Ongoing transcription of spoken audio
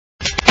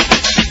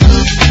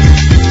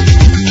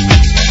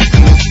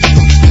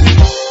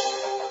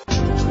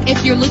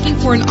you're looking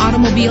for an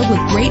automobile with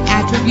great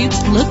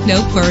attributes, look no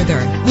further.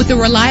 With a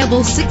reliable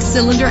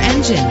 6-cylinder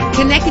engine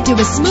connected to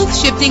a smooth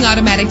shifting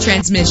automatic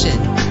transmission,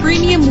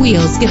 premium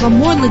wheels give a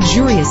more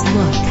luxurious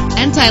look.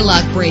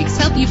 Anti-lock brakes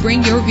help you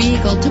bring your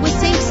vehicle to a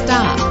safe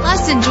stop.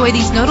 Plus, enjoy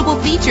these notable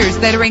features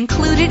that are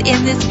included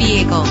in this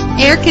vehicle: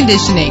 air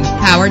conditioning,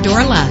 power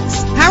door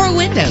locks, power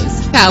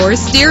windows, power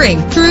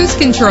steering, cruise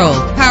control,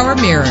 power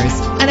mirrors,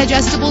 an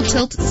adjustable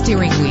tilt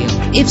steering wheel.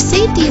 If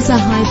safety is a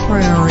high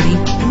priority,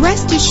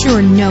 rest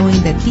assured knowing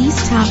that these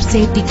top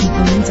safety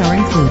components are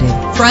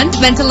included: front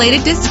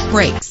ventilated disc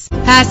brakes,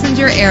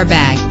 passenger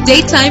airbag,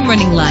 daytime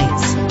running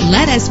lights.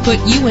 Let us put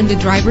you in the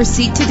driver's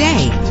seat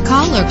today.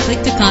 Call or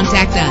click to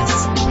contact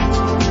us.